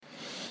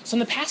So in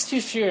the past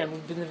few years,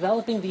 we've been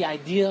developing the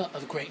idea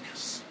of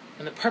greatness.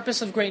 And the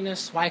purpose of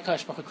greatness, why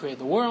HaKadosh Baruch Hu created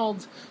the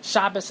world,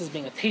 Shabbos as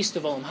being a taste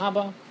of Olam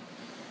Haba.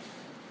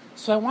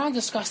 So what I want to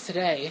discuss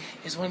today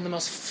is one of the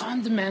most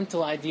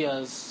fundamental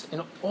ideas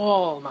in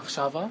all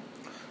Machshava,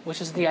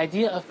 which is the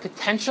idea of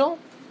potential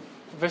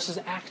versus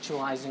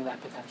actualizing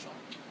that potential.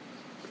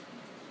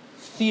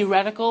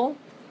 Theoretical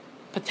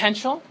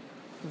potential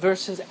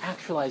versus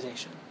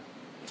actualization.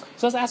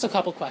 So let's ask a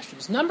couple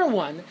questions. Number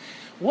one,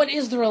 what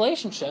is the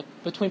relationship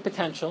between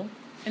potential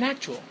and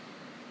actual?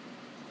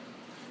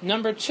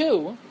 Number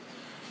two,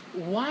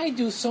 why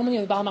do so many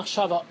of the Baal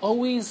Machshava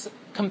always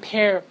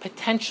compare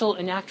potential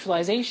and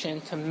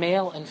actualization to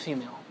male and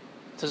female,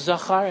 to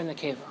Zachar and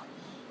Nekeva?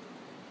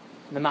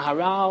 The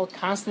Maharal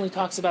constantly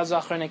talks about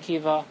Zachar and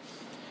Nekeva,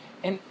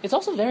 and it's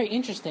also very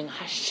interesting.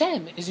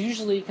 Hashem is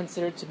usually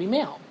considered to be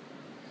male,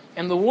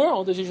 and the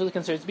world is usually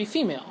considered to be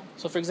female.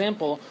 So, for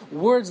example,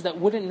 words that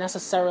wouldn't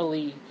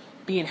necessarily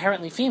be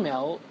inherently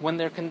female, when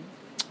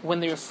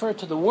they refer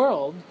to the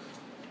world,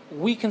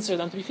 we consider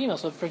them to be female.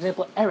 So, for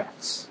example,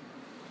 Eretz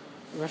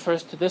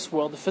refers to this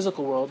world, the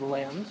physical world, the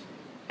land,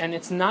 and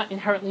it's not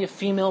inherently a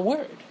female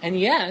word. And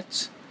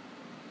yet,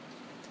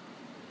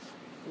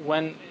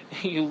 when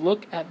you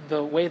look at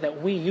the way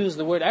that we use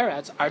the word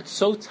Eretz,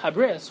 Artzot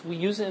Habris, we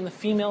use it in the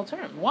female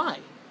term. Why?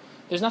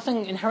 There's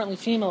nothing inherently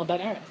female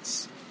about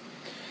Eretz.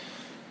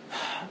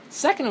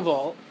 Second of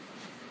all,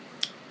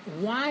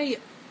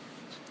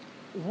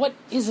 what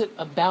is it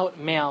about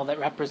male that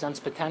represents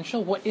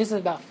potential? What is it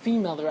about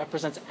female that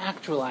represents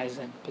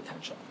actualizing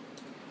potential?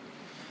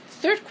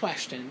 Third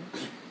question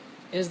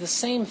is the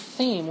same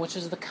theme, which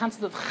is the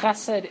concept of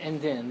chesed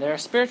and din. There are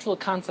spiritual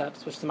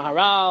concepts, which the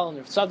Maharal and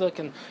Rav Tzadok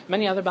and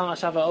many other Baal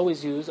Machshava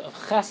always use, of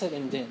chesed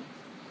and din.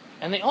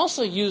 And they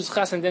also use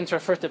chesed and din to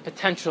refer to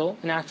potential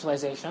and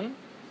actualization.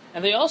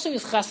 And they also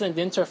use chesed and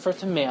din to refer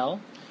to male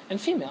and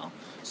female.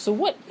 So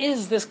what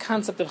is this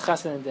concept of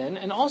chesed and din?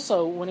 And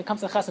also, when it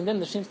comes to chesed and din,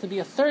 there seems to be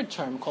a third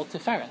term called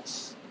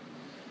tiferes.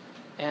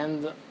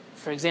 And,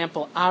 for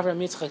example, Avram,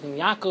 Yitzchak, and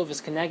Yaakov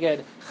is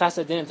keneged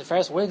chesed, din, and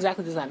tiferes. What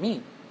exactly does that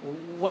mean?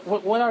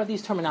 What are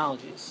these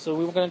terminologies? So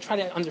we were going to try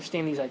to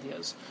understand these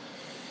ideas.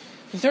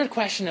 The third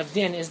question of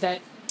din is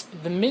that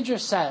the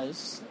Midrash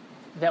says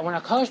that when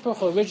HaKadosh Baruch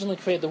Hu originally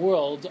created the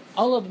world,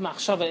 Olad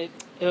Machshava,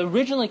 it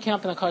originally came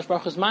up in HaKadosh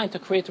Baruch Hu's mind to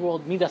create the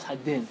world Midas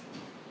Hadin.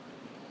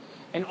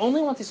 And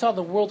only once he saw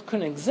the world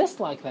couldn't exist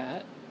like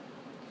that,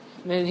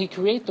 then he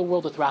created the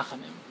world with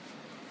Rachamim.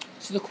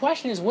 So the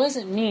question is, what does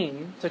it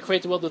mean to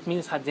create the world with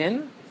Midas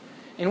Hadin?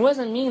 And what does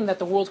it mean that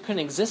the world couldn't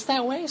exist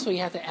that way, so you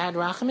had to add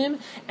Rachamim?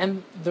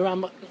 And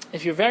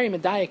if you're very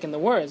medayik in the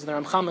words, the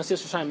Ramchal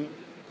Mesilas Yesharim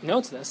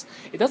notes this,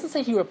 it doesn't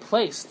say he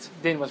replaced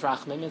Din with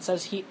Rachamim, it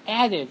says he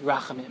added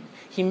Rachamim.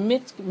 He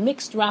mixed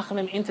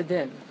Rachamim into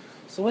Din.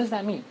 So what does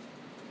that mean?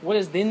 What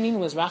does Din mean?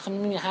 What does Rachamim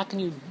mean? How can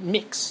you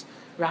mix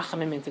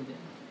Rachamim into Din?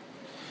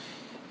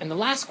 And the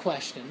last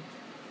question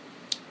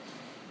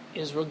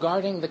is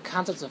regarding the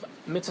concepts of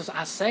mitzvahs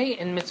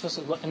aseh and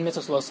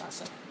mitzvahs los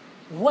aseh.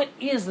 What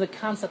is the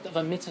concept of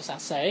a mitzvah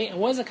aseh, and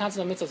what is the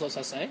concept of mitzvah los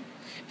aseh,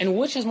 and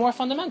which is more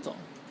fundamental?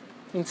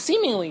 I mean,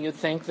 seemingly you'd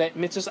think that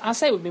mitzvah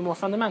aseh would be more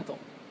fundamental.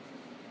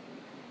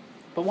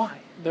 But why?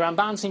 The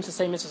Ramban seems to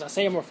say mitzvah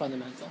aseh are more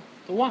fundamental.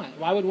 But why?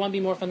 Why would one be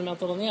more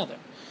fundamental than the other?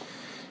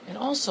 And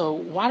also,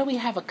 why do we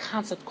have a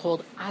concept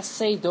called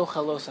aseh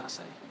docha los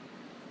aseh?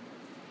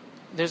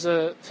 There's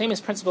a famous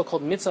principle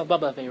called mitzvah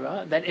baba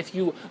avera, that if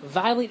you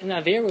violate an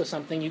avera or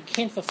something, you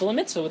can't fulfill a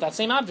mitzvah with that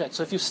same object.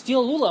 So if you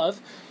steal lulav,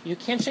 you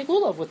can't shake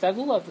lulav with that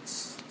lulav.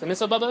 It's the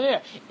mitzvah baba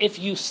avera. If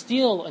you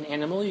steal an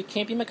animal, you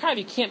can't be makav.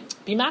 You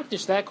can't be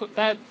makdish.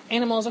 That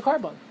animal is a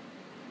carbon.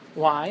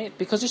 Why?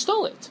 Because you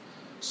stole it.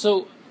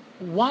 So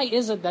why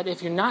is it that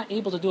if you're not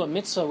able to do a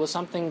mitzvah with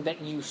something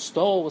that you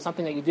stole, with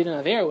something that you did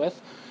an avera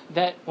with,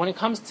 that when it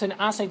comes to an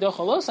aseh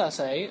docha los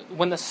aseh,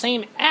 when the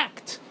same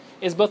act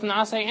is both an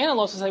aseh and a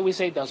los aseh, we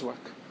say it does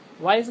work.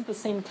 Why isn't the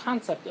same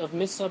concept of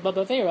mitzvah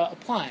baba avera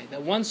apply?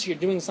 That once you're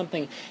doing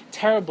something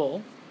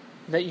terrible,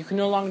 that you can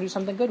no longer do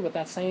something good with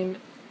that same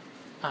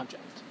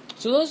object.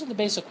 So those are the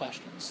basic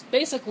questions.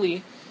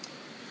 Basically,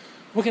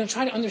 we're going to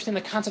try to understand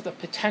the concept of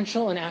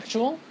potential and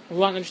actual. We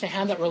want to understand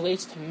how that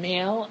relates to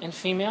male and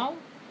female.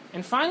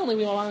 And finally,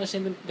 we want to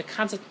understand the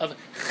concept of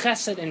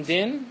chesed and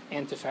din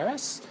and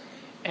tiferes,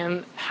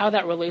 and how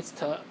that relates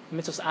to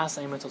mitzvahs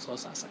aseh and mitzvahs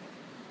los aseh.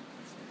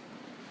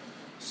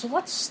 So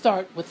let's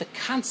start with the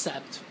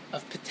concept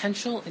of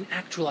potential and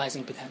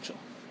actualizing potential.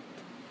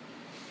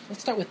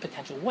 Let's start with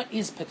potential. What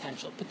is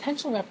potential?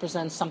 Potential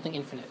represents something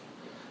infinite,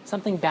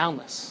 something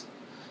boundless,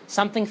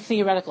 something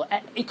theoretical.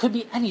 It could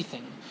be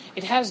anything.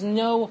 It has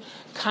no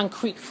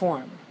concrete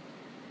form.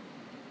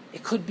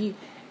 It could be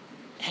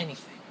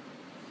anything.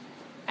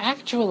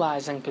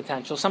 Actualizing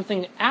potential,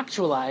 something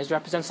actualized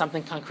represents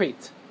something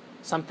concrete,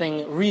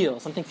 something real,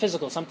 something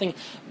physical, something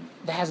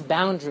that has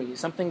boundaries,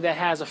 something that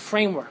has a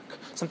framework,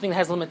 something that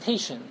has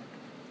limitation.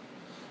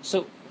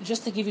 So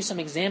just to give you some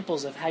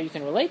examples of how you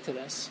can relate to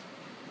this,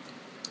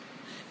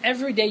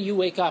 every day you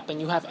wake up and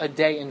you have a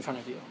day in front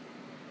of you.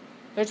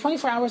 There are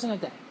 24 hours in a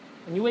day.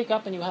 and you wake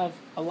up and you have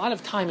a lot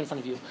of time in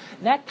front of you,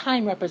 that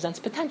time represents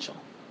potential.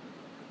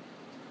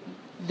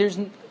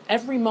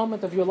 Every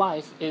moment of your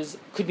life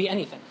could be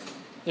anything.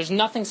 There's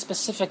nothing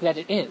specific that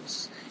it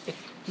is.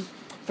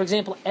 For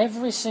example,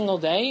 every single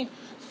day,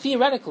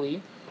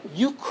 theoretically,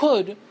 you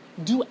could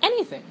do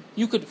anything.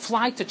 You could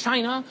fly to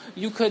China.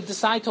 You could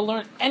decide to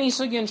learn any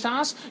sugi and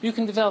shas. You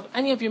can develop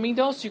any of your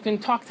midos. You can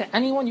talk to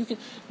anyone.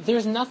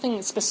 There's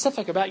nothing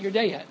specific about your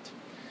day yet.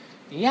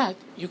 Yet,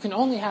 you can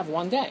only have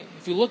one day.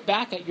 If you look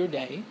back at your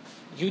day,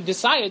 you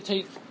decided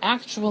to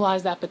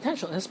actualize that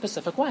potential in a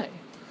specific way.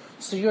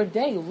 So your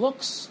day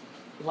looks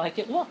like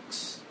it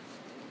looks.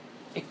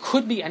 It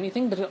could be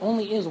anything, but it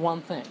only is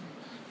one thing.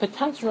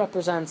 Potential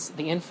represents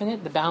the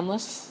infinite, the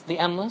boundless, the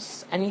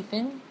endless,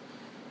 anything.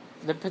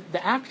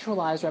 The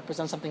actualized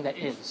represents something that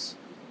is,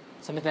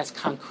 something that's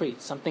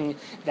concrete, something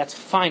that's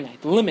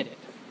finite, limited.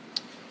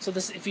 So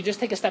if you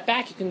just take a step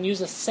back, you can use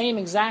the same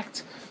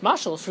exact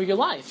mashal for your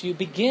life. You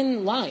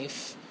begin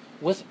life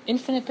with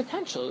infinite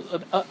potential.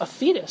 A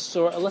fetus,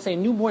 or let's say a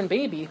newborn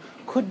baby,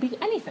 could be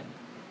anything.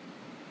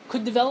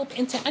 Could develop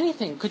into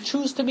anything, could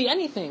choose to be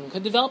anything,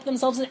 could develop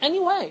themselves in any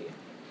way.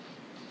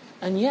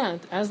 And yet,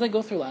 as they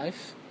go through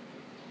life,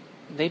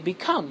 they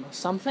become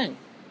something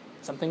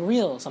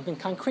real, something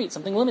concrete,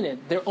 something limited.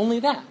 They're only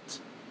that.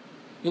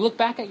 You look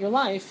back at your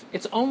life,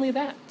 it's only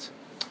that.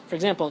 For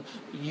example,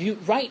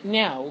 right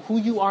now, who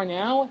you are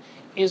now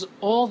is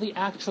all the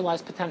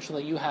actualized potential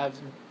that you have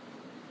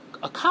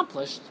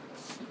accomplished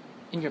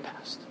in your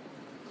past.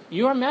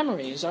 Your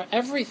memories are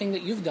everything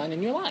that you've done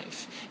in your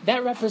life.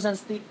 That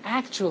represents the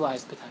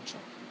actualized potential.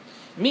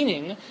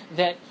 Meaning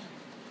that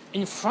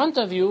in front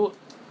of you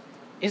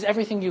is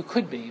everything you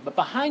could be, but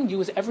behind you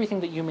is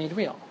everything that you made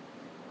real.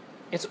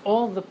 It's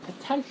all the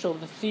potential,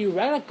 the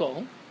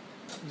theoretical,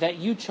 that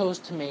you chose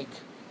to make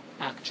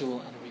actual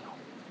and real.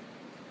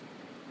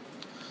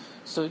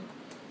 So,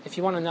 if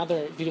you want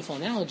another beautiful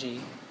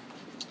analogy,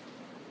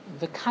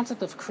 the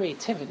concept of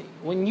creativity.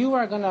 When you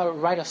are going to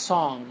write a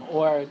song,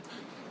 or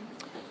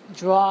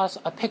draw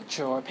a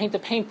picture, or paint a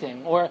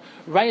painting, or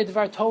write a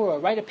Dvar Torah, or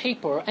write a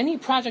paper, or any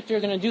project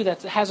you're going to do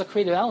that has a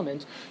creative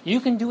element,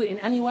 you can do it in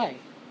any way.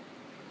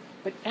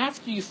 But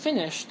after you've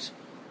finished,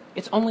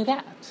 it's only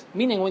that.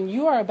 Meaning, when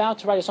you are about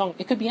to write a song,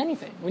 it could be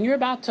anything. When you're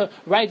about to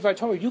write Dvar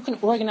Torah, you can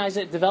organize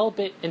it, develop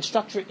it, and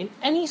structure it in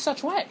any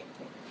such way.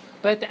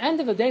 But at the end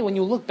of the day, when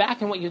you look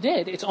back on what you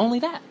did, it's only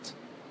that.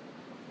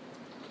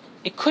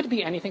 It could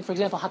be anything. For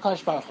example,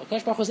 HaKadosh Baruch Hu.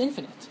 HaKadosh Baruch Hu is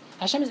infinite.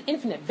 Hashem is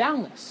infinite,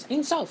 boundless,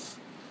 Ein Sof.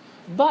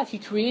 But He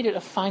created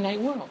a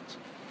finite world.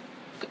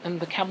 And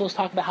the Kabbalists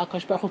talk about how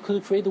HaKadosh Baruch Hu could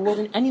have created the world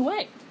in any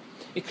way.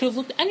 It could have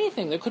looked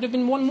anything. There could have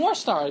been one more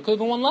star. There could have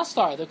been one less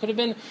star. There could have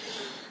been,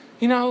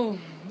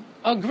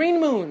 a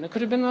green moon. There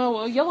could have been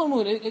a yellow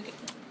moon.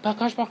 But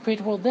HaKadosh Baruch Hu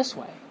created the world this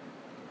way.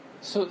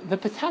 So the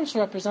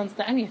potential represents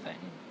the anything.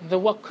 The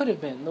what could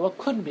have been, the what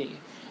could be.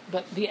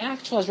 But the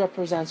actual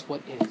represents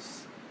what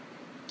is.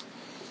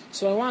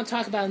 So what I want to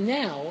talk about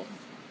now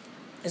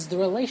is the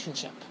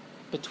relationship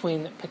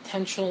between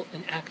potential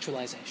and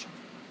actualization.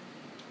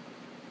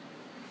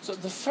 So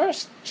the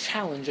first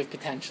challenge of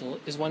potential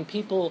is when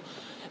people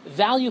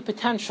value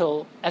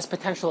potential as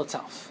potential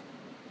itself.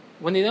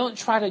 When they don't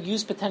try to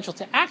use potential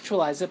to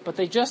actualize it, but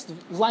they just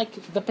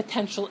like the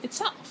potential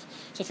itself.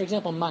 So for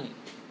example, money.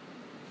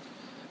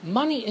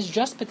 Money is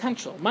just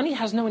potential. Money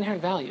has no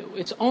inherent value.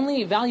 It's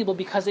only valuable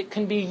because it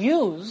can be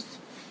used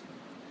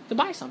to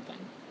buy something.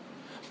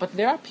 But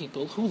there are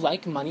people who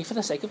like money for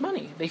the sake of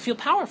money. They feel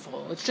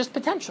powerful. It's just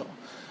potential.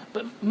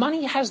 But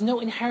money has no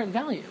inherent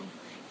value.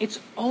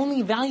 It's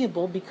only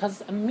valuable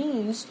because it's a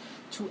means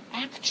to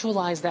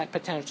actualize that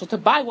potential, to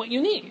buy what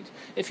you need.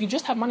 If you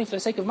just have money for the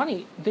sake of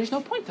money, there's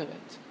no point of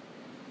it.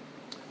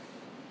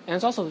 And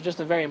it's also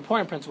just a very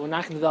important principle. We're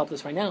not going to develop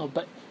this right now,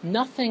 but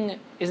nothing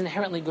is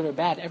inherently good or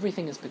bad.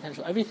 Everything is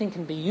potential. Everything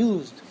can be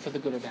used for the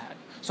good or bad.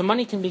 So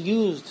money can be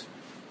used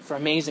for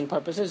amazing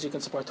purposes. You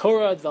can support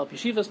Torah, develop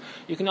yeshivas.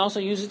 You can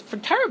also use it for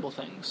terrible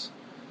things.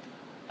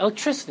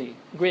 Electricity,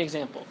 great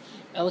example.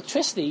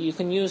 Electricity you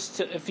can use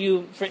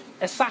for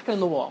a socket in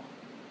the wall,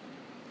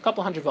 a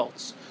couple hundred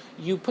volts.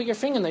 You put your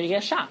finger in there, you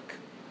get a shock.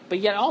 But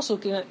yet also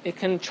it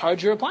can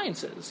charge your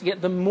appliances.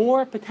 Yet the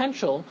more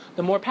potential,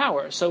 the more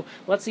power. So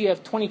let's say you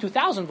have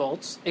 22,000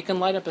 volts, it can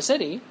light up a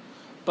city,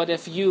 but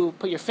if you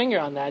put your finger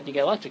on that, you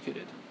get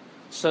electrocuted.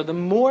 So the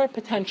more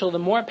potential, the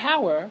more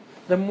power,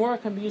 the more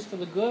it can be used for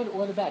the good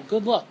or the bad.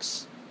 Good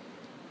looks,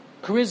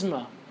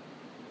 charisma.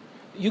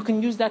 You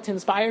can use that to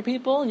inspire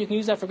people, and you can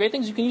use that for great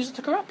things. You can use it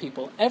to corrupt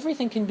people.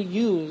 Everything can be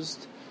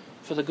used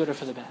for the good or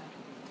for the bad.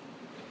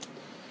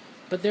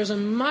 But there's a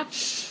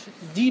much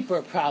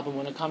deeper problem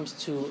when it comes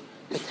to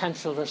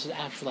potential versus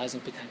actualizing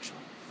potential.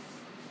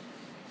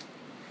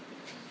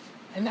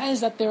 And that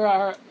is that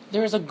there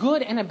is a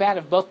good and a bad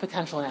of both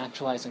potential and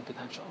actualizing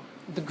potential.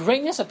 The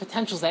greatness of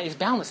potential is that it's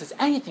boundless. It's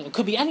anything. It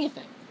could be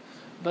anything.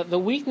 But the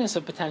weakness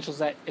of potential is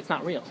that it's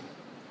not real.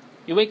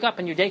 You wake up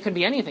and your day could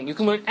be anything. You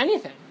can learn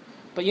anything.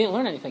 But you didn't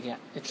learn anything yet.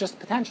 It's just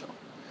potential.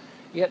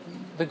 Yet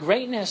the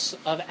greatness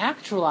of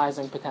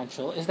actualizing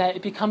potential is that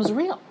it becomes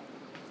real.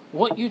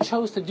 What you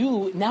chose to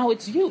do, now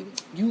it's you.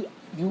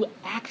 You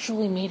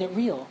actually made it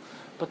real.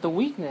 But the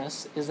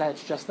weakness is that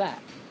it's just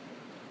that.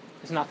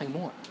 It's nothing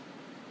more.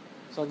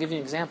 So I'll give you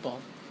an example.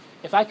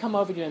 If I come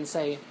over to you and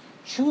say,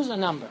 choose a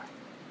number,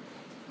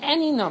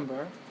 any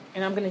number,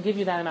 and I'm going to give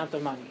you that amount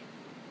of money,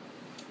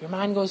 your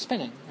mind goes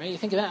spinning, right? You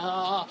think of that,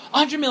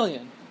 100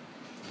 million.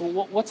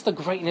 Well, what's the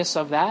greatness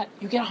of that?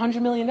 You get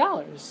 $100 million.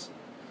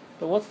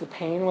 But what's the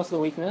pain? What's the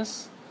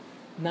weakness?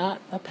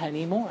 Not a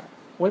penny more.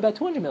 What about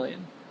 200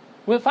 million?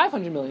 What about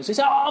 500 million? So you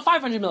say,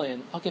 500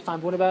 million. Okay, fine.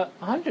 But what about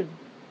 100?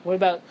 What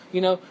about,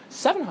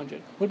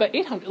 700? What about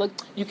 800? Like,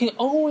 you can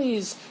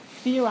always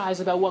theorize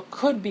about what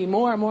could be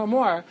more and more and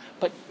more,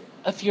 but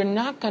if you're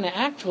not going to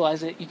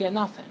actualize it, you get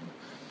nothing.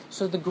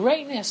 So the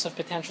greatness of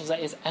potential is that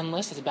it's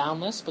endless, it's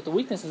boundless, but the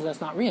weakness is that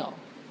it's not real.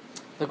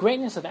 The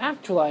greatness of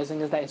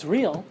actualizing is that it's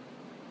real,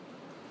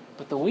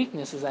 but the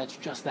weakness is that it's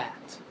just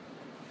that.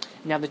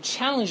 Now, the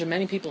challenge that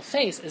many people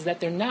face is that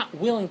they're not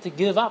willing to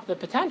give up the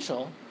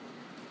potential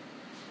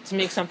to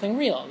make something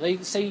real. They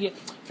say,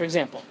 for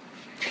example,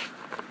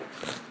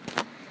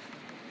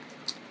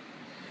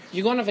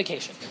 you go on a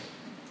vacation.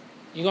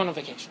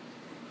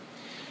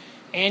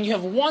 And you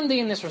have one day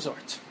in this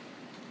resort.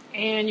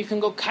 And you can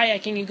go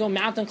kayaking, you go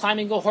mountain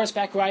climbing, you go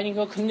horseback riding, you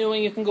go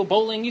canoeing, you can go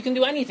bowling, you can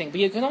do anything.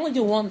 But you can only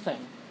do one thing.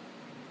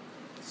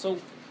 So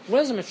what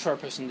does a mature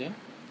person do?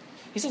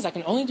 He says, I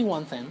can only do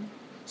one thing,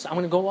 so I'm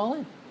going to go all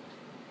in.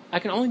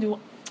 I'm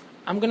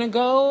going to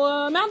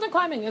go mountain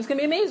climbing. It's going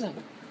to be amazing.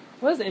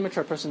 What does the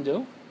immature person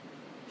do?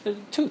 There's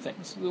two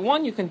things.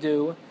 One you can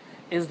do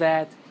is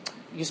that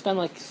you spend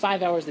like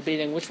 5 hours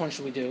debating which one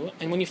should we do,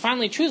 and when you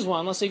finally choose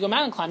one, let's say you go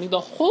mountain climbing, the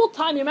whole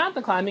time you're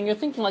mountain climbing, you're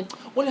thinking like,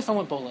 what if I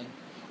went bowling?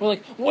 Or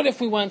like, what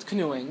if we went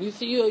canoeing?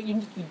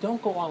 You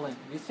don't go all in.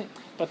 You think,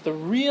 but the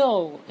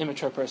real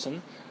immature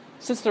person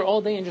sits there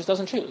all day and just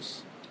doesn't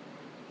choose,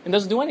 and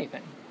doesn't do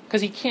anything,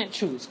 because he can't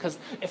choose. Because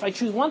if I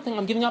choose one thing,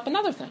 I'm giving up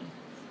another thing.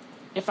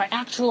 If I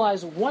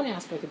actualize one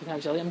aspect of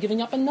potentiality, I'm giving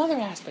up another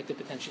aspect of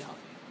potentiality.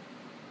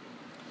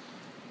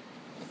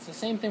 It's the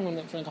same thing when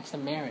it comes to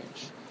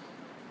marriage.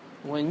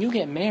 When you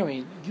get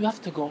married, you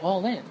have to go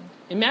all in.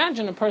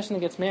 Imagine a person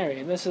who gets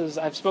married.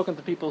 I've spoken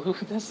to people who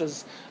this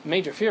is a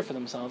major fear for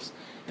themselves.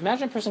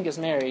 Imagine a person gets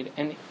married,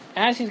 and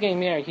as he's getting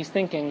married, he's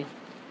thinking,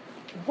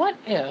 what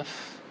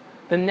if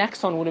the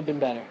next one would have been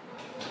better?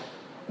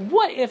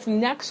 What if the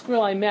next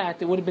girl I met,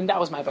 that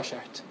was my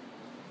bashert?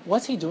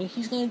 What's he doing?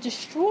 He's going to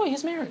destroy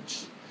his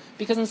marriage.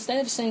 Because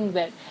instead of saying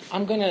that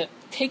I'm going to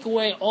take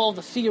away all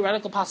the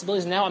theoretical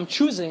possibilities, now I'm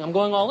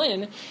going all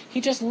in,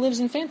 he just lives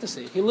in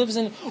fantasy. He lives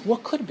in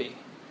what could be.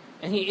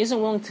 And he isn't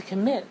willing to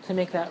commit to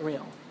make that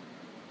real.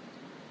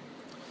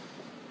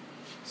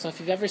 So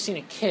if you've ever seen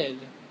a kid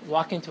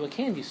walk into a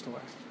candy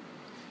store,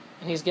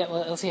 and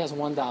let's say he has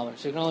 $1,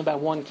 so you can only buy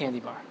one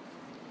candy bar.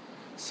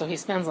 So he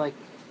spends like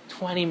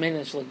 20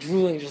 minutes like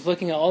drooling, just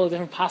looking at all the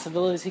different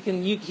possibilities. He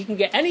can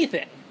get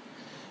anything.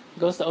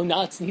 Goes to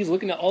Nuts, and he's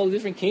looking at all the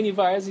different candy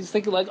bars. He's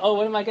thinking like,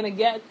 what am I going to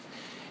get?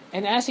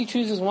 And as he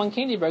chooses one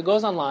candy bar,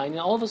 goes online, and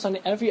all of a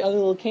sudden every other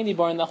little candy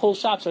bar in the whole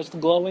shop starts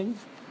glowing.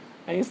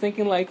 And he's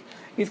thinking like,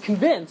 he's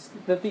convinced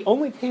that the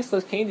only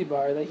tasteless candy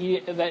bar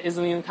that is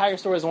in the entire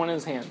store is the one in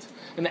his hand.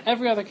 And that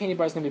every other candy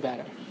bar is going to be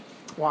better.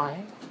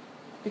 Why?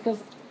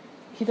 Because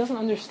he doesn't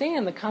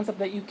understand the concept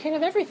that you can't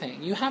have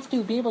everything. You have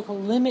to be able to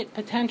limit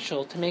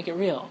potential to make it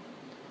real.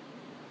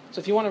 So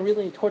if you want to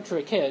really torture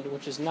a kid,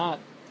 which is not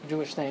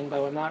Jewish thing,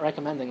 but I'm not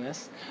recommending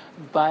this,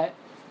 but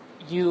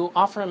you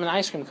offer him an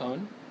ice cream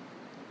cone,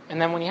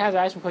 and then when he has an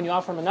ice cream cone, you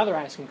offer him another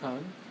ice cream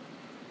cone,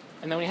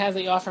 and then when he has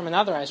it, you offer him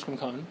another ice cream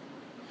cone,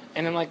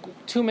 and in like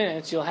 2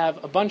 minutes, you'll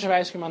have a bunch of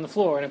ice cream on the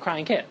floor and a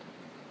crying kid.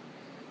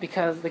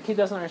 Because the kid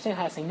doesn't understand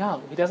how to say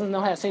no. He doesn't know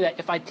how to say that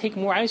if I take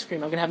more ice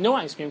cream, I'm going to have no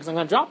ice cream because I'm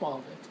going to drop all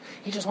of it.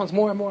 He just wants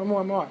more and more and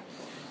more and more.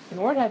 In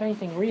order to have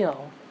anything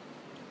real,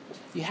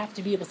 you have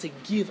to be able to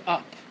give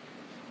up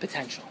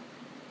potential.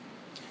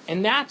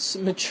 And that's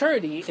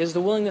maturity, is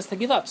the willingness to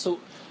give up. So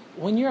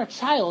when you're a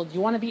child, you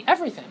want to be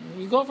everything.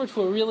 You go over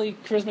to a really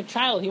charismatic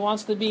child, he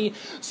wants to be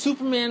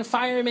Superman,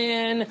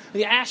 fireman,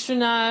 the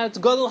astronaut,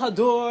 Gadol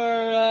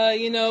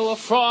Hador, a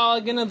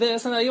frog,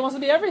 this and that. He wants to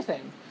be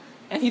everything.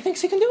 And he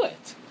thinks he can do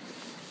it.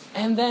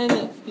 And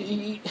then,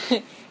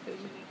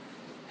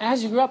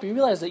 as you grow up, you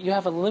realize that you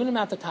have a limited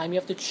amount of time. You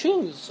have to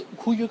choose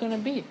who you're going to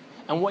be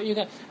and what you're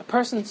going to. A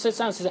person sits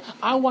down and says,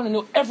 I want to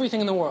know everything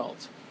in the world.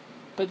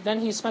 But then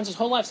he spends his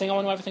whole life saying, I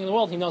want to know everything in the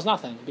world. He knows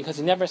nothing because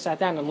he never sat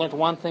down and learned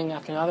one thing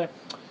after another.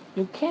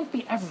 You can't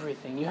be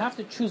everything. You have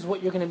to choose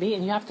what you're going to be,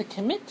 and you have to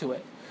commit to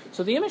it.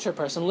 So the immature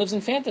person lives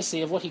in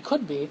fantasy of what he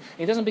could be, and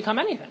he doesn't become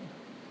anything.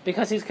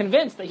 Because he's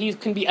convinced that he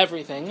can be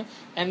everything,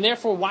 and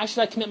therefore, why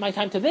should I commit my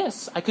time to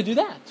this? I could do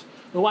that.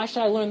 Or why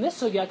should I learn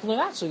this sugya? I can learn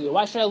that sugya.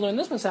 Why should I learn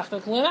this masechta? I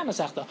can learn that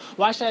masechta.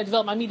 Why should I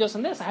develop my midos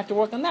in this? I have to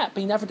work on that.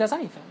 But he never does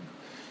anything.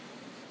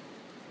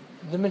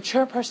 The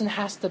mature person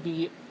has to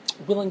be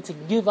willing to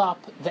give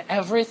up the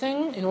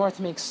everything in order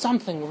to make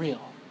something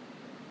real.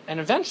 And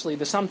eventually,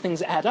 the some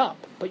things add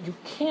up. But you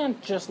can't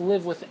just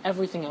live with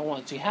everything at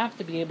once. You have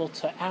to be able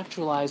to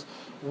actualize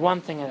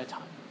one thing at a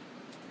time.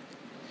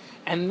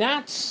 And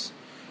that's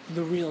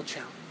the real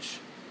challenge.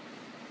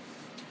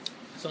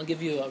 So I'll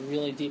give you a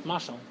really deep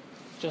mashal,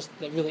 just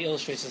that really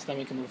illustrates this, then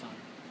we can move on.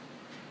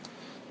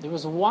 There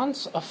was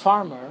once a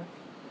farmer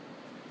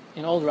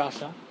in old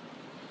Russia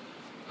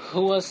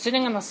who was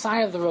sitting on the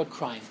side of the road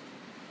crying.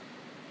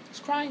 He was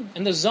crying.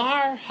 And the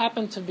Tsar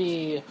happened to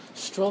be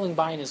strolling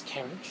by in his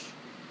carriage.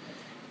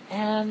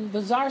 And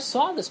the Tsar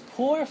saw this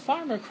poor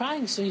farmer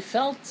crying, so he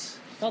felt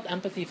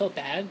empathy, he felt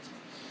bad.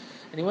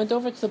 And he went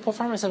over to the poor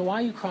farmer and said, "Why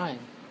are you crying?"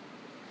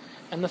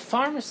 And the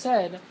farmer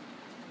said,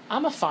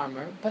 "I'm a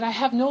farmer, but I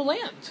have no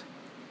land.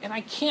 And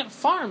I can't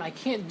farm. I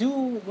can't do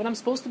what I'm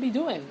supposed to be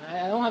doing.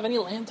 I don't have any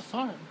land to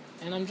farm.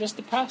 And I'm just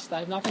depressed. I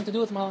have nothing to do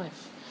with my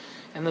life."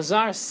 And the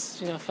Tsar,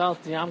 felt,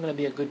 I'm going to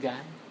be a good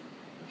guy.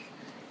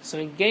 So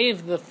he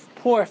gave the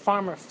poor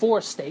farmer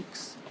 4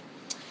 stakes.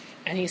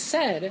 And he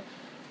said,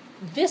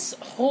 "This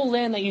whole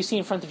land that you see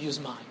in front of you is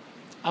mine.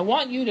 I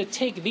want you to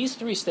take these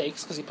 3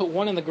 stakes," because he put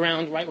one in the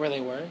ground right where they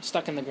were,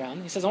 stuck in the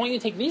ground. He says, "I want you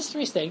to take these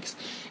 3 stakes,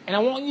 and I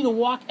want you to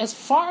walk as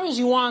far as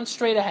you want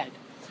straight ahead.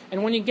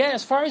 And when you get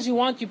as far as you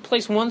want, you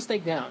place 1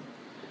 stake down.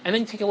 And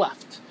then you take a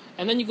left.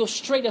 And then you go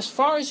straight as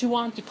far as you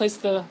want, you place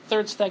the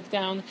 3rd stake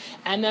down.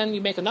 And then you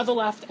make another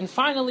left. And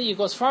finally, you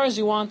go as far as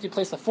you want, you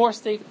place the 4th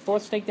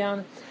stake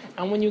down.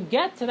 And when you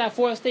get to that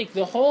 4th stake,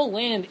 the whole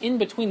land in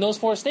between those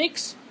 4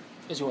 stakes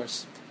is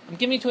yours. I'm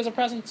giving it to you as a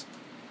present."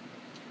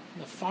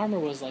 And the farmer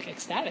was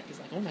ecstatic. He's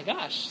like, "Oh my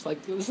gosh,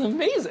 this is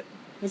amazing.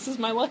 This is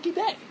my lucky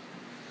day."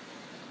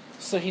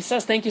 So he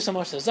says, "Thank you so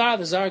much to the Tsar."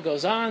 The Tsar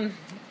goes on,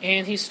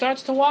 and he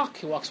starts to walk.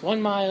 He walks 1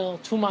 mile,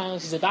 2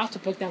 miles. He's about to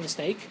put down the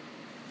stake.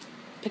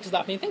 Picks it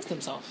up, and he thinks to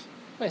himself,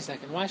 "Wait a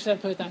second, why should I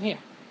put it down here?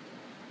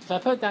 If I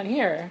put it down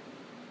here,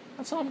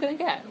 that's all I'm going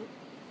to get.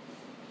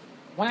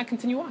 Why not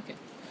continue walking?"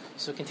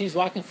 So he continues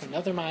walking for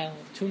another mile,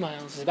 2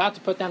 miles. He's about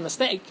to put down the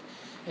stake,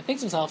 and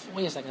thinks to himself,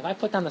 "Wait a second, if I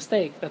put down the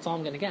stake, that's all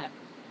I'm going to get.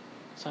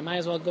 So I might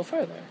as well go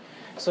further."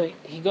 So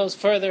he goes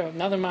further,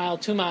 another mile,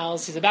 2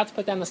 miles. He's about to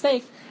put down the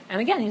stake, and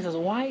again he says,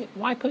 why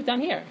put it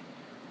down here?"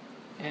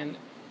 And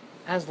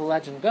as the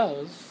legend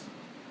goes,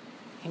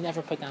 he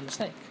never put down the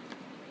stake.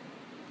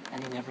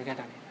 And he never got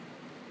anything.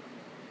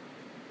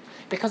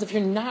 Because if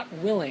you're not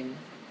willing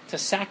to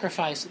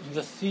sacrifice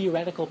the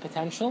theoretical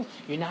potential,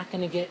 you're not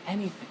going to get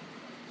anything.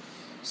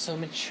 So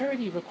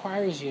maturity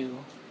requires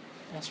you,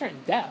 and a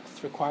certain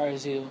depth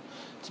requires you,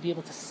 to be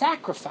able to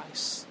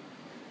sacrifice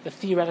the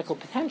theoretical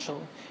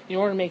potential in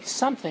order to make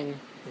something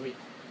real.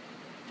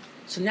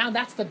 So now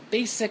that's the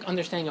basic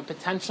understanding of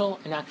potential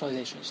and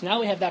actualization. So now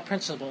we have that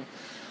principle.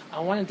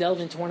 I want to delve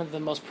into one of the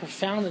most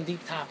profound and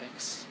deep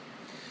topics,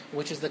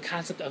 which is the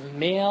concept of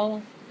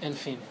male and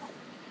female,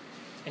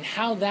 and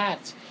how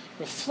that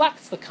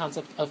reflects the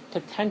concept of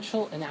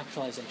potential and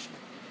actualization.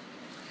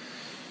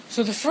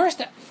 So the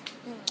first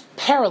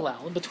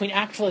parallel between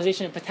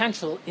actualization and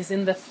potential is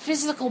in the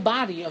physical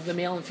body of the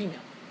male and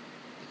female.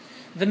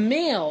 The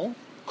male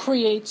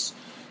creates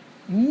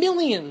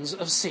millions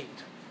of seed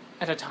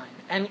at a time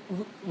and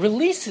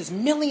releases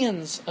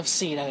millions of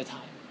seed at a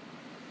time.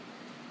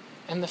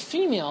 And the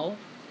female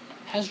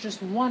has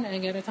just 1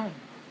 egg at a time.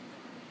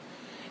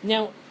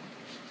 Now,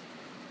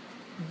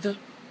 the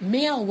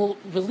male will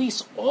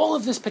release all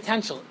of this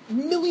potential,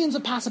 millions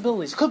of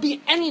possibilities. Could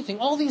be anything,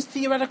 all these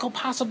theoretical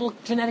possible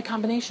genetic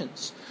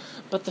combinations.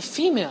 But the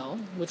female,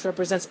 which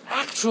represents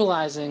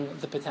actualizing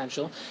the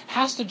potential,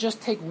 has to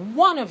just take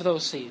 1 of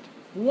those seed,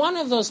 1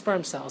 of those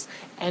sperm cells,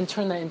 and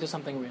turn that into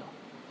something real.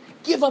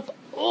 Give up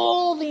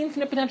all the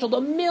infinite potential, the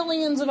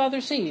millions of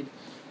other seed,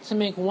 to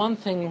make 1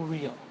 thing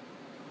real.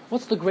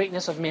 What's the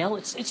greatness of male?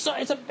 It's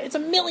a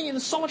million,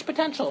 there's so much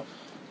potential.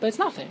 But it's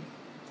nothing.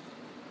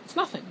 It's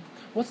nothing.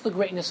 What's the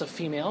greatness of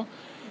female?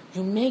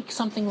 You make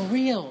something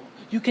real.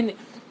 You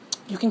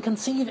can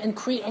conceive and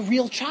create a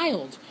real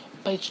child,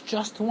 but it's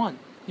just 1.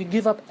 You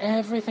give up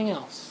everything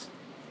else.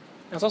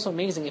 And it's also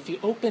amazing, if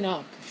you've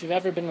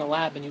ever been in a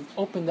lab and you've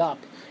opened up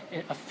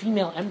a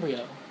female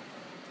embryo,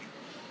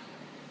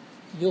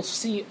 you'll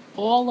see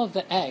all of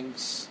the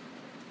eggs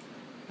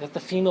that the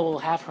female will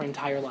have her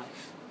entire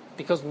life.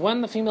 Because when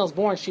the female is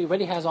born, she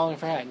already has all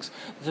of her eggs.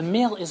 The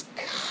male is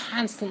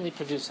constantly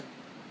producing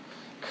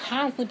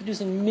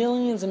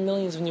millions and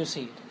millions of new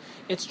seed.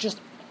 It's just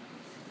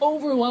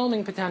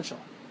overwhelming potential,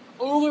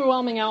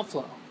 overwhelming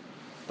outflow.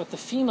 But the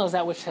female is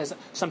that which has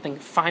something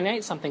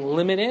finite, something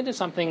limited,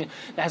 something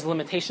that has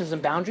limitations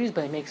and boundaries,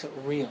 but it makes it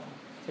real.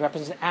 It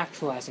represents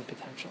actualizing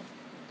potential.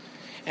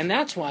 And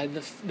that's why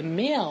the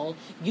male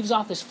gives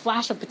off this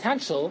flash of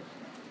potential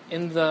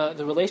in the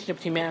relationship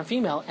between man and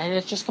female, and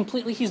it's just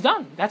completely, he's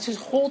done. That's his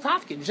whole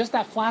tafkid, just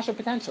that flash of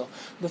potential.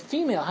 The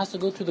female has to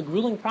go through the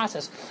grueling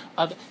process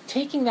of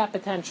taking that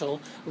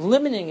potential,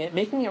 limiting it,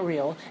 making it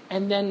real,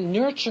 and then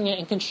nurturing it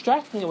and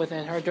constructing it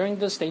within her during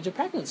the stage of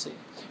pregnancy.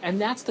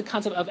 And that's the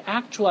concept of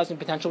actualizing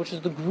potential, which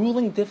is the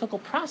grueling,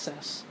 difficult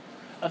process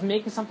of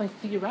making something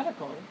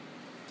theoretical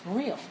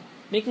real.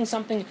 Making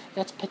something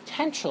that's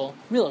potential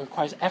real. It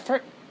requires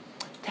effort.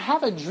 To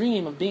have a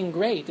dream of being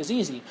great is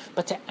easy,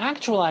 but to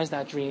actualize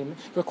that dream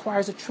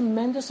requires a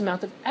tremendous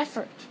amount of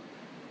effort.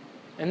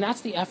 And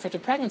that's the effort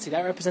of pregnancy.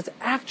 That represents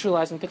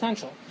actualizing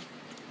potential.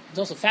 It's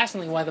also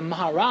fascinating why the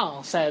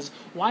Maharal says,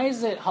 why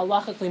is it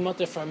halachically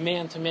mutter for a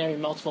man to marry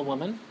multiple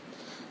women?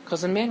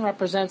 Because a man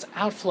represents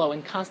outflow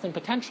and constant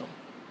potential.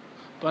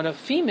 But a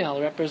female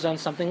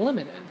represents something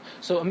limited.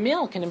 So a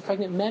male can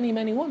impregnate many,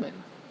 many women.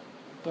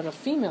 But a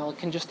female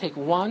can just take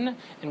one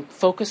and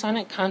focus on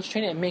it,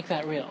 concentrate it, and make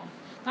that real.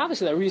 Now,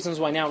 obviously, there are reasons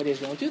why nowadays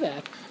we don't do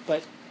that,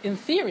 but in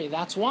theory,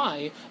 that's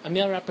why a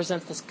male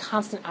represents this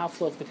constant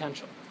outflow of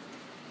potential.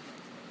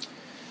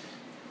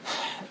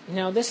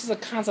 Now, this is a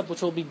concept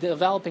which we'll be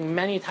developing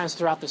many times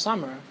throughout the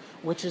summer,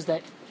 which is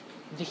that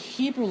the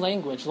Hebrew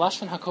language,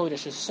 Lashon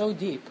HaKodesh, is so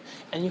deep,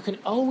 and you can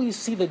always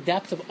see the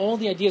depth of all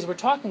the ideas we're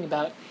talking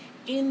about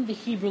in the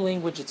Hebrew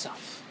language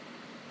itself.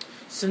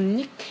 So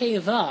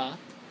nikeva,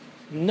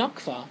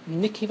 nakva,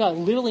 nikeva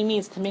literally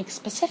means to make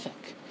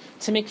specific,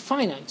 to make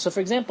finite. So for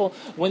example,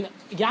 when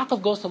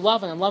Yaakov goes to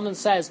Lavan and Lavan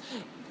says,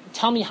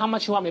 tell me how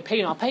much you want me to pay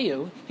you and I'll pay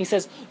you, he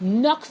says,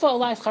 nakva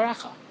olai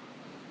charecha.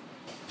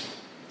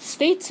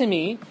 State to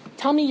me,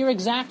 tell me your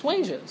exact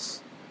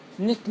wages.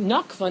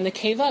 Nakva,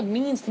 nekeva,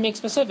 means to make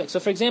specific. So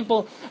for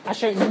example,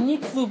 asher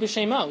nikvu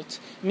b'shemot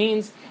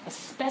means a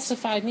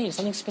specified need,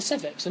 something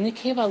specific. So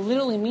nekeva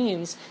literally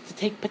means to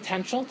take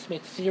potential, to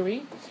make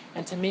theory,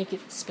 and to make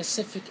it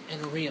specific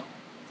and real.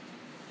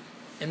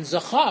 And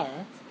zachar,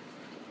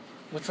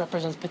 which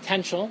represents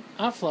potential,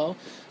 outflow,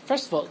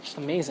 first of all, it's just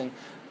amazing.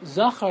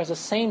 Zachar is the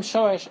same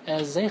shorish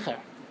as zecher,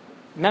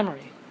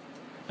 memory.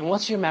 And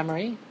what's your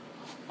memory?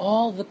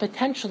 All the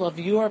potential of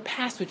your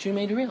past which you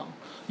made real.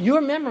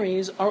 Your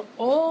memories are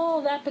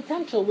all that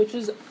potential which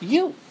is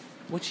you,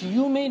 which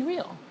you made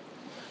real.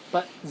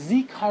 But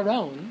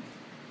zikaron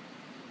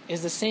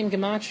is the same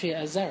gematria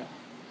as zera,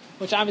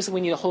 which obviously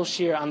we need a whole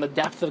shir on the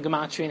depth of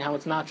gematria and how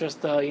it's not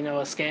just a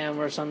scam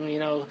or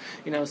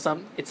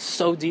some it's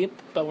so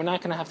deep. But we're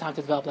not going to have time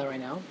to develop that right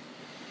now.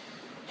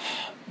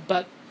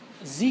 But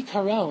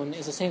zikaron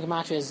is the same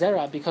gematria as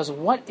zera because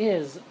what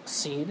is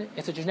seed?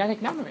 It's a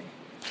genetic memory.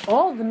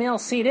 All the male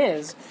seed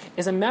is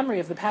a memory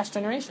of the past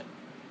generation.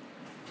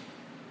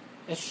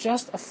 It's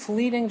just a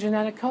fleeting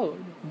genetic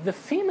code. The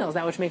female is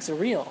that which makes it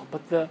real,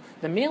 but the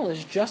male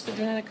is just a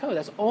genetic code.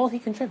 That's all he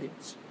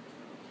contributes.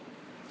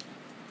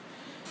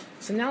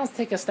 So now let's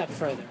take a step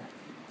further.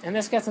 And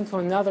this gets into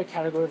another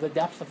category of the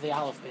depth of the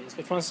Aleph base,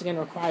 which once again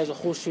requires a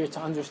whole shir to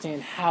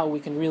understand how we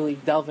can really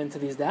delve into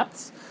these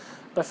depths.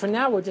 But for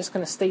now, we're just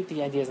going to state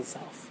the ideas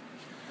itself.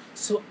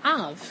 So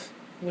Av,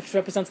 which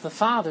represents the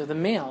father, the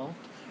male,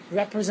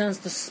 represents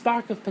the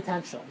spark of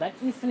potential, that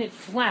infinite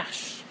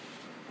flash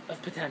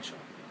of potential.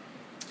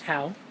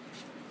 How?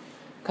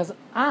 Because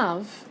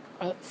Av,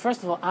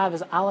 first of all, Av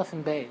is Aleph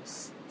and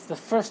Beis. It's the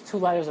first two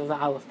letters of the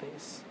Aleph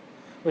base,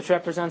 which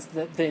represents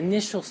the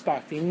initial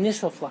spark, the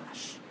initial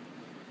flash.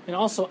 And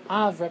also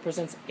Av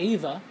represents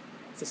Eva.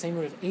 It's the same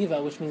root of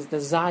Eva, which means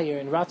desire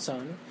in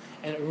Ratzon.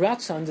 And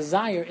Ratzon,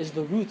 desire, is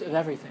the root of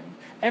everything.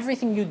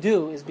 Everything you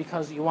do is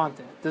because you want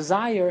it.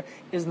 Desire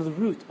is the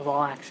root of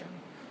all action.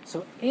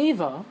 So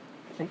Eva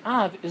and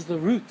Av is the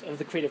root of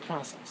the creative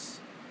process.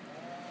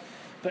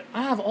 But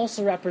Av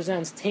also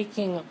represents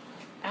taking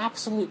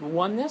absolute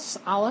oneness,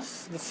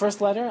 Aleph, the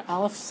first letter,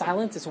 Aleph,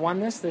 silent, is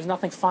oneness. There's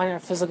nothing finer or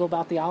physical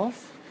about the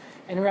Aleph.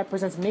 And it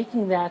represents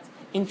making that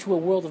into a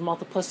world of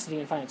multiplicity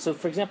and finite. So,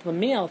 for example, the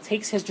male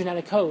takes his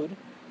genetic code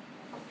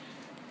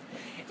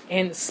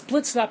and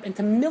splits it up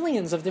into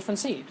millions of different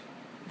seed.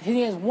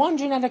 He has one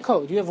genetic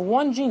code. You have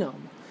one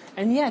genome.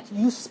 And yet,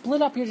 you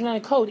split up your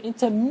genetic code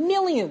into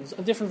millions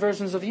of different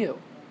versions of you.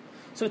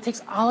 So it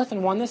takes Aleph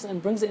and oneness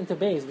and brings it into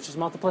Beis, which is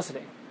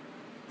multiplicity,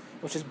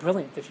 which is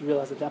brilliant if you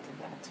realize the depth of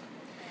that.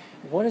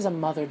 What does a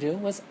mother do?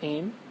 What's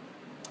Aim?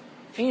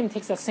 Aim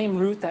takes that same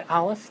root, that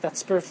Aleph, that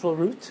spiritual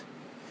root,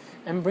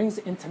 and brings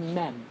it into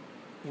Mem,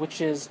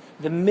 which is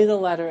the middle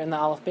letter in the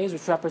Aleph Beis,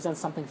 which represents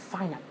something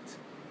finite.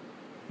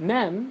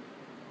 Mem,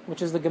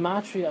 which is the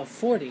gematria of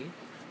 40,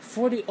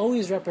 40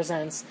 always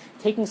represents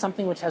taking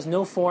something which has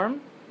no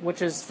form,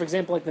 which is, for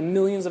example, like the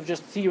millions of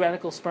just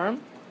theoretical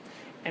sperm,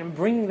 and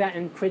bringing that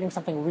and creating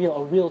something real,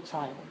 a real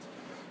child.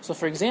 So,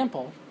 for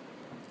example,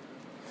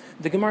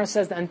 the Gemara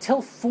says that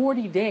until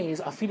 40 days,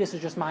 a fetus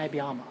is just Maya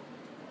B'Alma.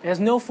 It has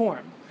no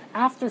form.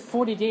 After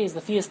 40 days,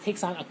 the fetus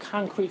takes on a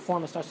concrete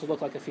form and starts to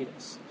look like a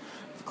fetus.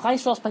 The Klal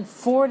Yisrael spent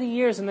 40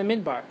 years in the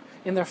Midbar,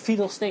 in their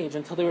fetal stage,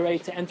 until they were ready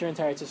to enter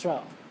into Eretz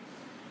Yisrael.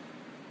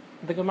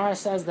 The Gemara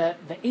says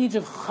that the age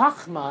of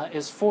Chachma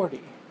is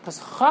 40. Because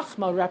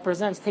Chachma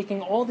represents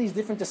taking all these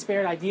different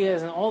disparate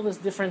ideas and all these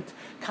different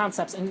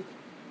concepts and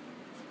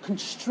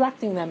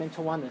constructing them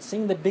into oneness,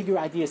 seeing the bigger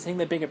ideas, seeing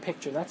the bigger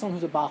picture. That's someone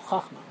who's a Baal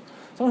Chachma.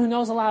 Someone who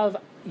knows a lot of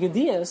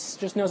ideas,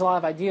 just knows a lot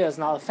of ideas,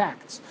 not of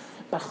facts.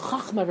 But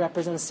Chachma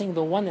represents seeing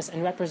the oneness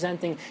and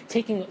representing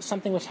taking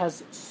something which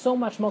has so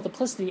much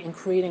multiplicity and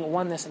creating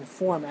oneness and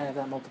form out of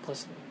that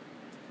multiplicity.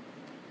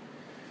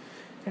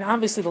 And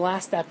obviously the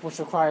last step, which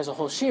requires a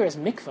whole shir, is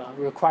mikvah,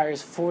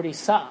 requires 40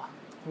 sa.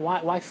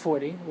 Why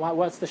 40?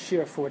 What's the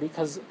shear of 40?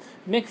 Because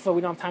mikvah,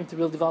 we don't have time to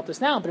really develop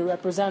this now, but it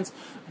represents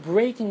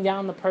breaking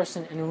down the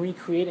person and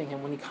recreating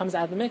him. When he comes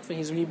out of the mikvah,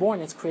 he's reborn.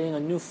 It's creating a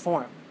new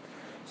form.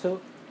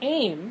 So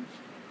aim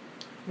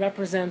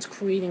represents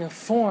creating a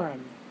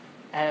form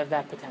out of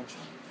that potential.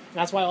 And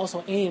that's why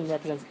also aim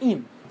represents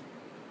im,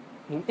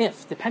 mean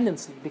if,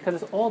 dependency,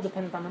 because it's all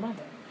dependent on the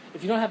mother.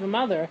 If you don't have a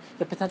mother,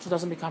 the potential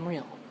doesn't become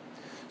real.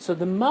 So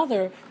the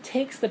mother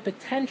takes the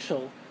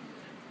potential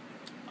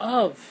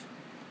of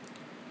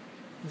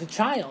the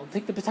child,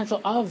 take the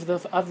potential of the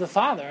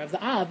father, of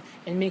the Ab,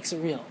 and makes it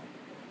real.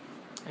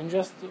 And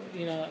just,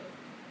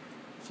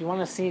 if you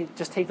want to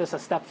just take this a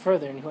step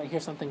further, and you want to hear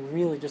something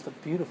really just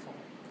beautiful.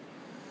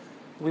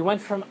 We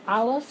went from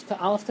Aleph to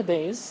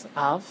Beis,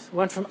 Av. We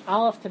went from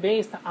Aleph to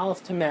Beis to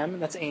Aleph to Mem,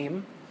 that's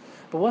aim.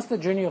 But what's the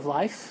journey of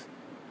life?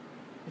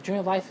 The journey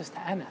of life is to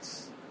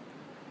Emes.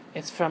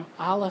 It's from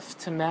Aleph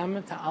to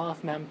Mem to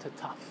Aleph Mem to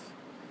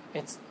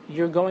Taf.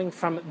 You're going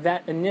from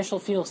that initial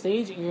fetal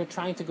stage and you're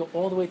trying to go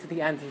all the way to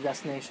the end, to the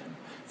destination.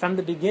 From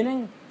the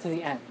beginning to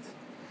the end.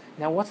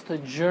 Now what's the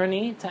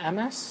journey to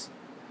Emes?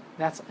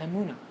 That's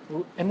Emunah.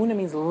 Emunah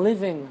means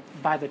living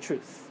by the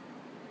truth.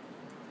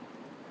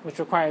 Which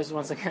requires,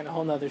 once again, a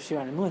whole other shir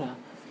on Emunah.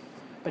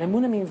 But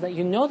Emunah means that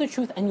you know the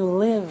truth and you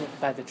live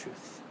by the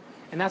truth.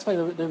 And that's why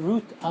the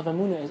root of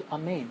Emunah is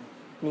Amen.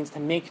 It means to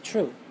make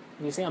true.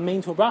 When you say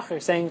Amen to a bracha, you're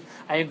saying,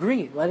 I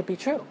agree, let it be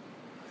true.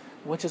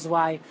 Which is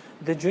why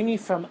the journey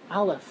from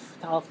Aleph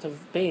to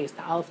Beis,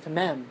 to Aleph to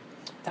Mem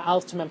to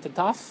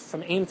Taf,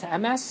 from Aim to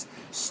Emes,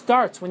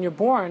 starts when you're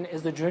born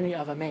is the journey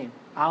of Amen.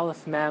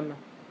 Aleph, Mem,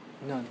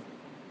 Nun.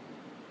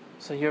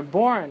 So you're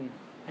born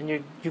and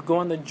you go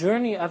on the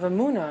journey of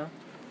Emunah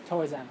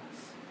towards Emes.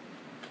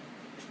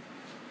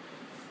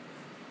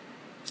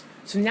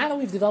 So now that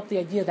we've developed the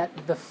idea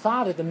that the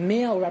father, the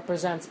male,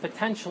 represents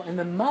potential and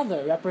the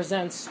mother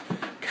represents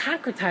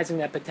concretizing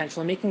that potential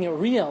and making it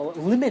real,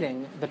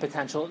 limiting the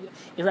potential,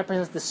 it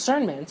represents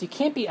discernment. You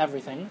can't be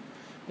everything.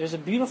 There's a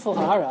beautiful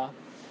hara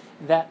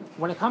that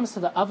when it comes to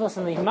the avos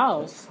and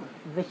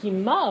the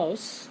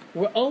himos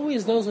were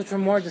always those which were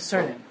more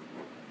discerning.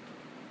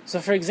 So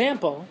for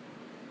example,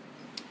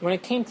 when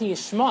it came to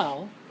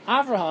Yishmael,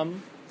 Avraham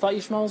thought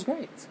Yishmael was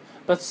great.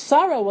 But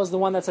Sarah was the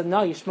one that said, no,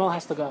 Yishmael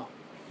has to go.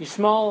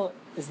 Yishmael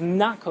is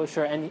not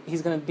kosher, and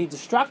he's going to be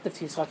destructive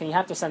to Yitzchak, and you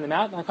have to send him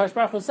out. And HaKadosh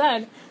Baruch Hu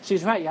said,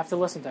 she's right, you have to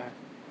listen to her.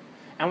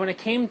 And when it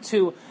came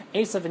to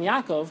Esav and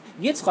Yaakov,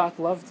 Yitzchak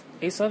loved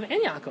Esav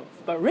and Yaakov.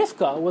 But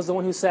Rivka was the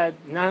one who said,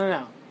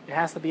 no, it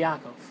has to be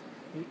Yaakov.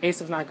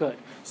 Esav's not good.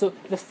 So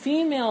the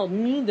female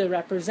Mida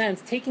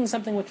represents taking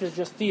something which is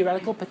just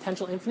theoretical,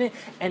 potential, infinite,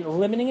 and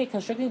limiting it,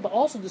 constricting it, but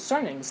also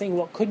discerning, saying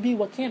what could be,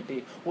 what can't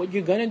be, what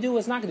you're going to do,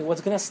 what's not going to do,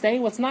 what's going to stay,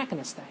 what's not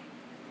going to stay.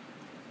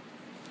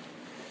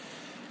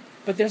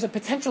 But there's a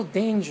potential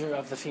danger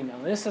of the female.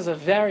 This is a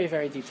very,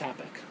 very deep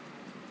topic.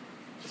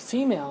 The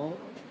female,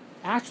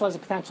 actualizing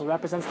potential,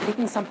 represents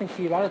taking something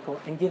theoretical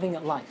and giving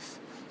it life.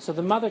 So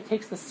the mother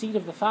takes the seed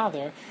of the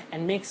father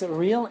and makes it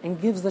real and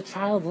gives the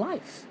child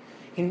life.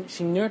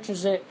 She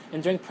nurtures it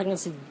and during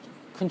pregnancy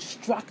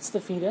constructs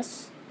the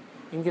fetus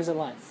and gives it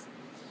life.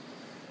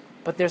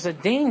 But there's a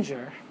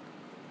danger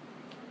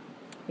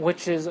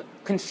which is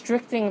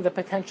constricting the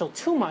potential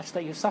too much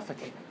that you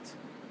suffocate it.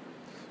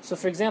 So,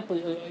 for example,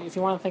 if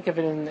you want to think of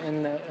it in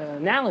an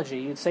analogy,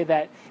 you'd say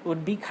that it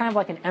would be kind of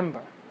like an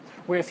ember,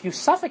 where if you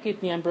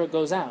suffocate the ember, it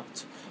goes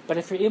out. But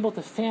if you're able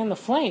to fan the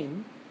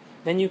flame,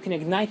 then you can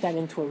ignite that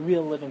into a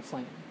real living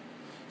flame.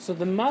 So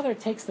the mother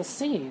takes the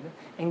seed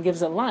and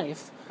gives it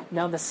life.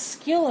 Now, the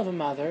skill of a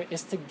mother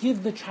is to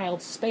give the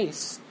child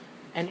space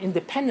and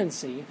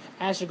independency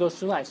as she goes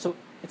through life. So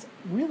it's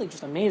really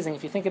just amazing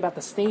if you think about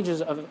the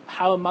stages of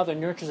how a mother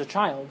nurtures a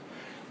child.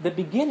 The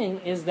beginning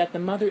is that the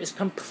mother is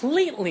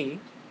completely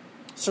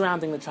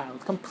surrounding the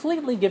child,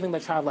 completely giving the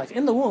child life.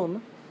 In the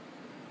womb,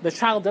 the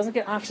child doesn't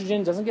get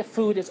oxygen, doesn't get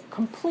food, it's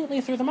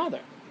completely through the mother.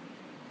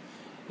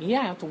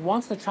 Yet,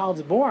 once the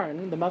child's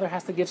born, the mother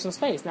has to give some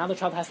space. Now the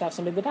child has to have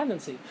some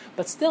independency.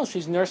 But still,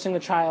 she's nursing the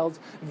child,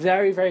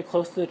 very, very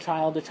close to the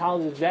child. The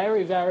child is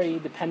very, very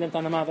dependent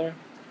on the mother.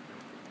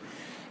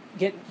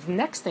 The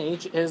next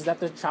stage is that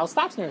the child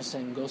stops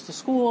nursing, goes to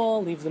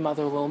school, leaves the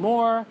mother a little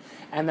more,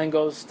 and then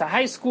goes to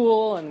high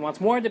school and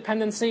wants more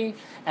dependency.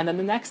 And then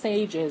the next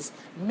stage is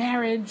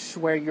marriage,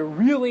 where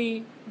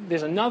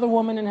there's another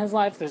woman in his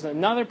life, there's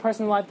another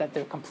person in life, that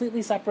they're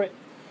completely separate.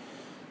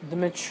 The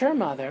mature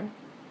mother,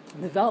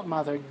 the developed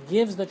mother,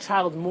 gives the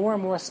child more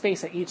and more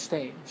space at each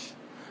stage.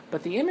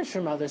 But the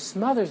immature mother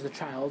smothers the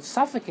child,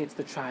 suffocates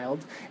the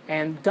child,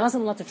 and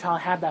doesn't let the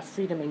child have that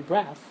freedom and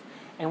breath.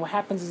 And what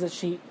happens is that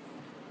she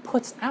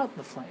puts out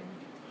the flame.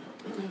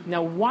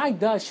 Now, why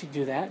does she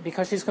do that?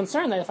 Because she's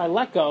concerned that if I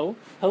let go,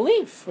 he'll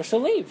leave, or she'll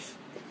leave.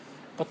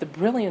 But the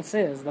brilliance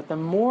is that the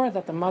more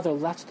that the mother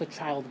lets the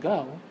child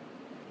go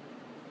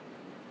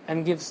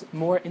and gives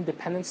more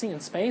independency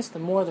and space, the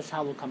more the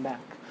child will come back.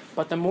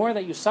 But the more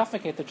that you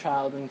suffocate the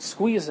child and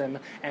squeeze him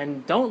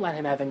and don't let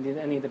him have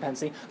any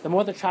independency, the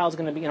more the child's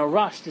going to be in a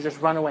rush to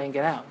just run away and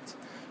get out.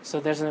 So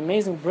there's an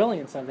amazing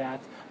brilliance of that,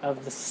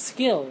 of the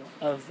skill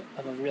of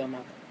a real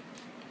mother.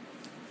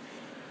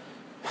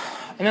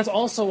 And that's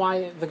also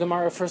why the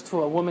Gemara refers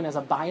to a woman as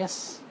a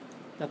bias,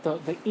 that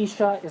the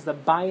Isha is the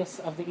bias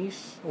of the Ish.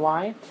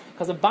 Why?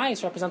 Because a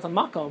bias represents a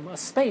makom, a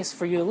space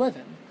for you to live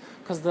in.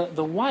 Because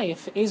the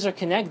wife, Ezer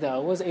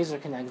Kenegdo, was Ezer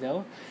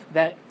Kenegdo,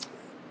 that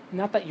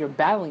not that you're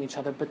battling each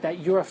other, but that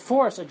you're a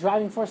force, a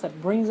driving force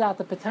that brings out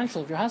the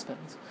potential of your husband.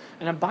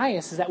 And a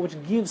bias is that which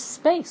gives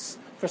space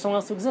for someone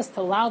else to exist,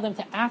 to allow them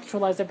to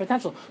actualize their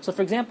potential. So,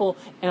 for example,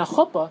 in a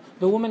chuppah,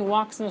 the woman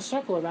walks in a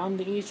circle around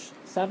the Ish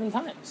 7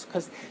 times,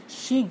 because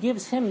she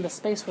gives him the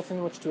space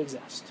within which to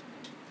exist.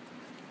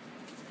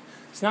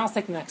 So now let's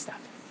take the next step.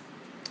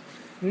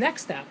 The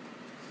next step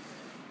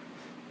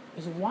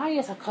is, why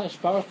is HaKadosh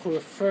Baruch Hu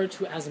referred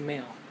to as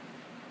male?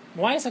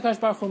 Why is HaKadosh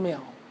Baruch Hu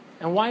male?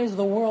 And why is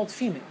the world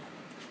female?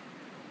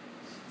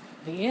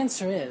 The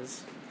answer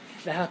is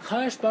that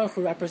HaKadosh Baruch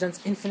Hu represents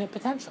infinite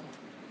potential.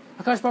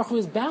 HaKadosh Baruch Hu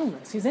is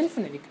boundless. He's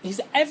infinite. He's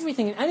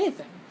everything and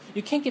anything.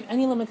 You can't give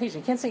any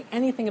limitation. You can't say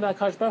anything about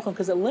HaKadosh Baruch Hu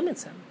because it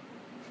limits him.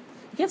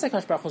 You can't say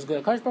HaKadosh Baruch Hu is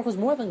good. HaKadosh Baruch Hu is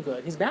more than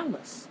good. He's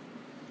boundless.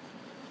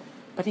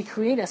 But he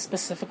created a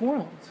specific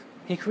world.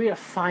 He created a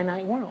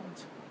finite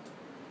world.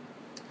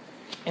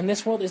 And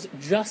this world is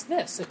just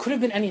this. It could have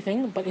been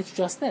anything, but it's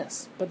just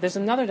this. But there's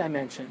another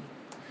dimension,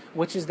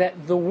 which is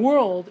that the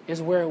world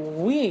is where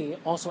we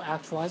also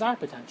actualize our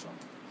potential.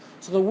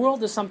 So the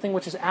world is something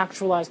which is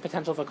actualized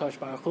potential for HaKadosh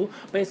Baruch Hu,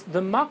 but it's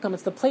the makam,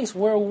 it's the place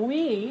where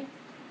we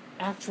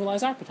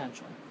actualize our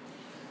potential.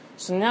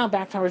 So now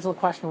back to our original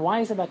question, why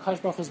is it that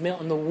HaKadosh Baruch Hu is male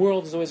and the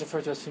world is always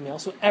referred to as female?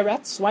 So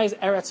Eretz, why is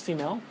Eretz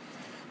female?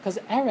 Because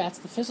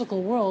Eretz, the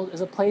physical world, is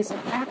a place of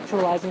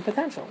actualizing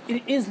potential.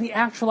 It is the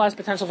actualized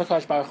potential of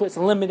HaKadosh Baruch Hu. It's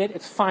limited,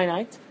 it's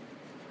finite,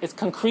 it's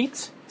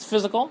concrete, it's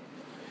physical.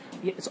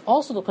 Yet it's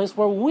also the place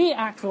where we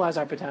actualize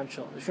our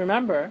potential. If you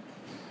remember,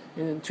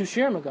 in 2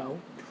 shiurim ago,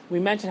 we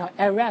mentioned how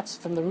Eretz,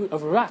 from the root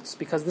of Ratz,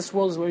 because this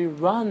world is where we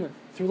run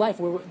through life,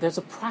 where there's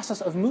a process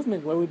of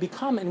movement, where we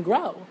become and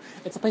grow.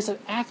 It's a place of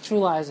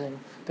actualizing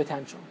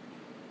potential.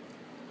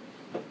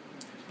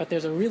 But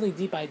there's a really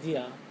deep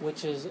idea,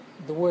 which is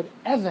the word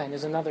Even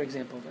is another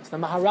example of this. The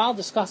Maharal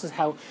discusses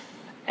how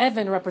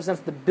Even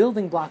represents the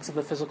building blocks of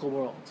the physical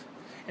world.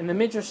 And the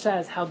Midrash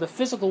says how the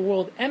physical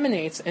world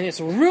emanates, and its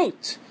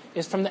root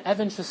is from the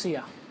Even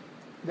Shasiyah.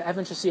 The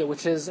Even Shasiyah,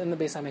 which is in the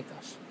Beis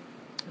HaMikdash,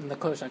 in the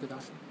Kodesh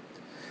HaKadosh.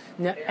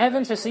 Now,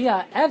 Even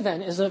Shasiyah,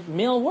 Even is a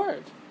male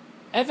word.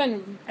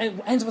 Even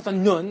ends with a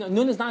nun. A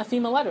nun is not a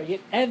female letter.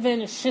 Yet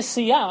Even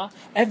Shasiyah,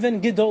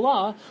 Even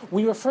Gedolah,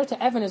 we refer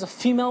to Even as a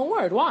female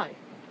word. Why?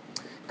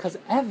 Because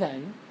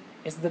Even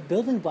is the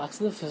building blocks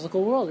of the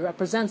physical world. It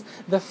represents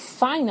the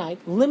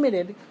finite,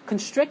 limited,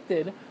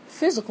 constricted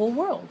physical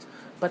world.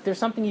 But there's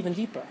something even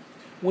deeper,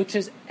 which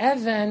is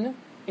Even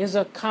is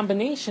a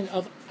combination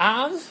of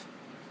Av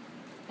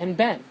and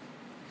Ben.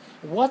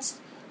 What's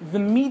the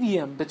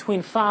medium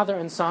between father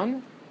and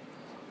son?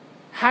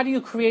 How do you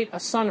create a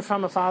son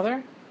from a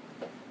father?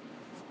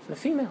 The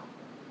female.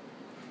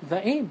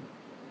 The aim.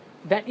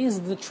 That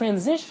is the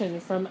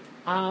transition from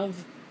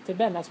Av to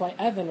Ben. That's why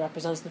Even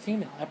represents the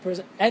female.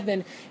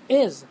 Even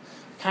is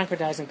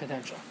concretizing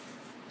potential.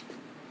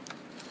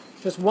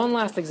 Just one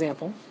last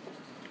example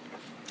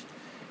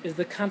is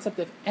the concept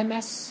of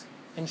emes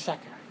and sheker.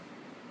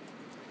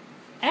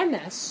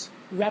 Emes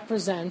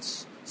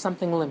represents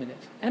something limited.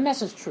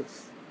 Emes is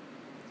truth.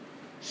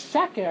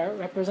 Sheker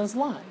represents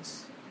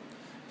lies.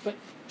 But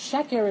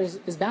sheker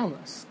is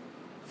boundless.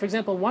 For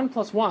example, 1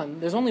 plus 1,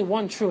 there's only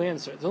one true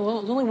answer. There's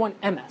only one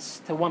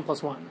emes to 1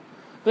 plus 1.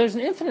 But there's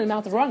an infinite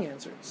amount of wrong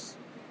answers.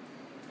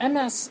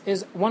 Emes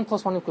is 1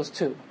 plus 1 equals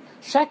 2.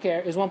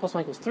 Sheker is 1 plus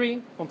 1 equals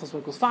 3, 1 plus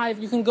 1 equals 5.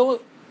 You can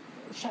go...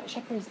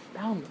 Sheker is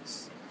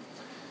boundless.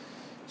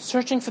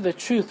 Searching for the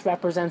truth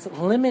represents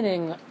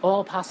limiting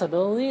all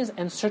possibilities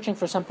and searching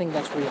for something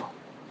that's real.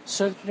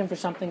 Searching for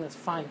something that's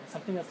finite,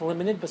 something that's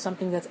limited, but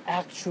something that's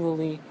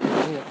actually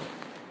real.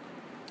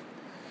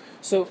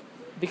 So,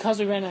 because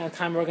we ran out of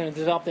time, we're going to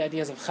develop the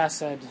ideas of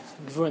chesed,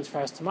 gvura, and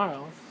tiferes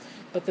tomorrow.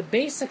 But the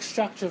basic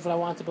structure of what I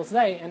want to build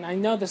today, and I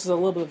know this is a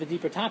little bit of a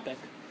deeper topic,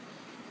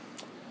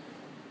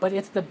 but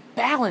it's the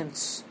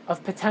balance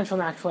of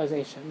potential and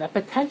actualization. That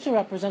potential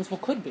represents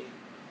what could be,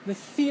 the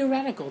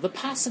theoretical, the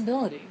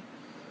possibility.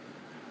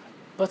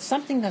 But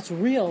something that's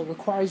real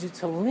requires you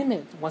to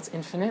limit what's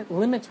infinite,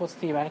 limit what's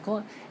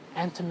theoretical,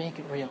 and to make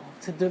it real.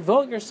 To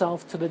devote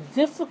yourself to the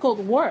difficult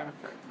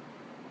work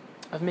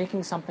of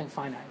making something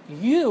finite.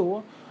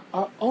 You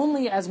are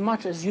only as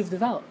much as you've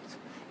developed.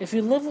 If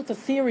you live with the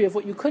theory of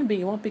what you could be,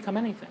 you won't become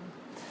anything.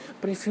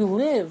 But if you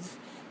live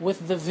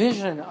with the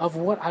vision of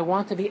what I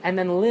want to be, and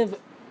then live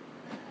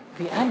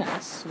the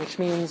emes, which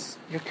means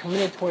you're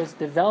committed towards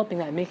developing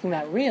that and making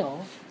that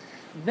real,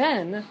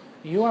 then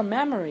your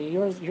memory,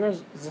 your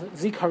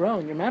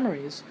zikaron, your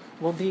memories,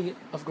 will be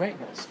of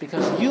greatness,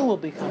 because you will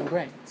become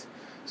great.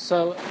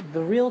 So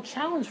the real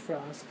challenge for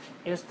us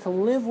is to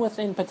live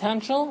within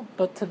potential,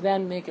 but to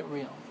then make it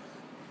real.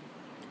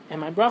 And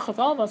my bracha with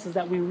all of us is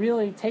that we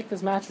really take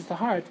this message to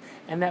heart,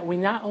 and that we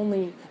not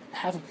only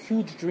have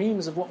huge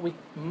dreams of what we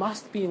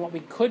must be, and what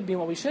we could be, and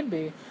what we should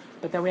be,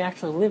 but that we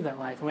actually live that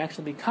life, and we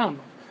actually become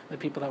the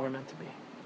people that we're meant to be.